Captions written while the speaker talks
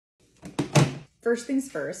First things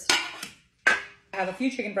first, I have a few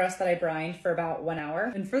chicken breasts that I brined for about 1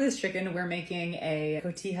 hour. And for this chicken, we're making a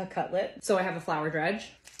cotija cutlet. So I have a flour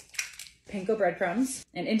dredge, panko breadcrumbs,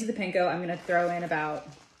 and into the panko, I'm gonna throw in about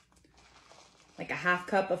like a half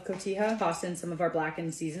cup of cotija, toss in some of our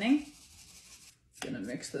blackened seasoning. Gonna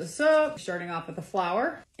mix this up. Starting off with the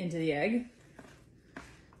flour into the egg.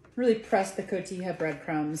 Really press the cotija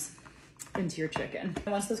breadcrumbs into your chicken.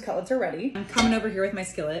 And once those cutlets are ready, I'm coming over here with my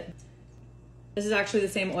skillet. This is actually the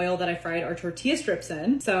same oil that I fried our tortilla strips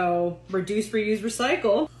in. So reduce, reuse,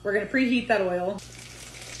 recycle. We're gonna preheat that oil.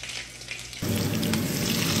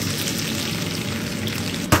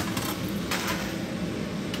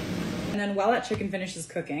 And then while that chicken finishes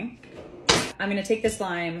cooking, I'm gonna take this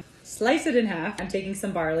lime, slice it in half. I'm taking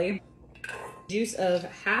some barley, juice of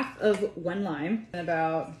half of 1 lime, and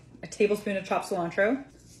about a tablespoon of chopped cilantro,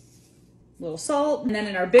 a little salt, and then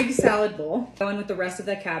in our big salad bowl, go in with the rest of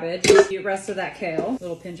that cabbage, the rest of that kale, a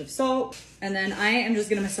little pinch of salt, and then I am just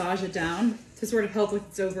gonna massage it down to sort of help with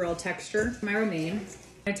its overall texture. My romaine.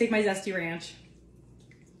 I take my zesty ranch,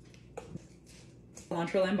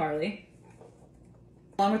 cilantro and barley,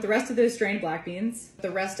 along with the rest of those strained black beans, the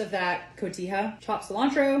rest of that cotija, chopped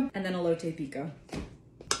cilantro, and then elote pico.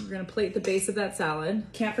 We're gonna plate the base of that salad.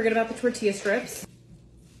 Can't forget about the tortilla strips.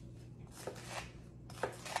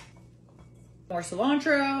 More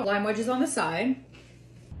cilantro, lime wedges on the side.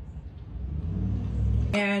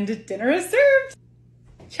 And dinner is served.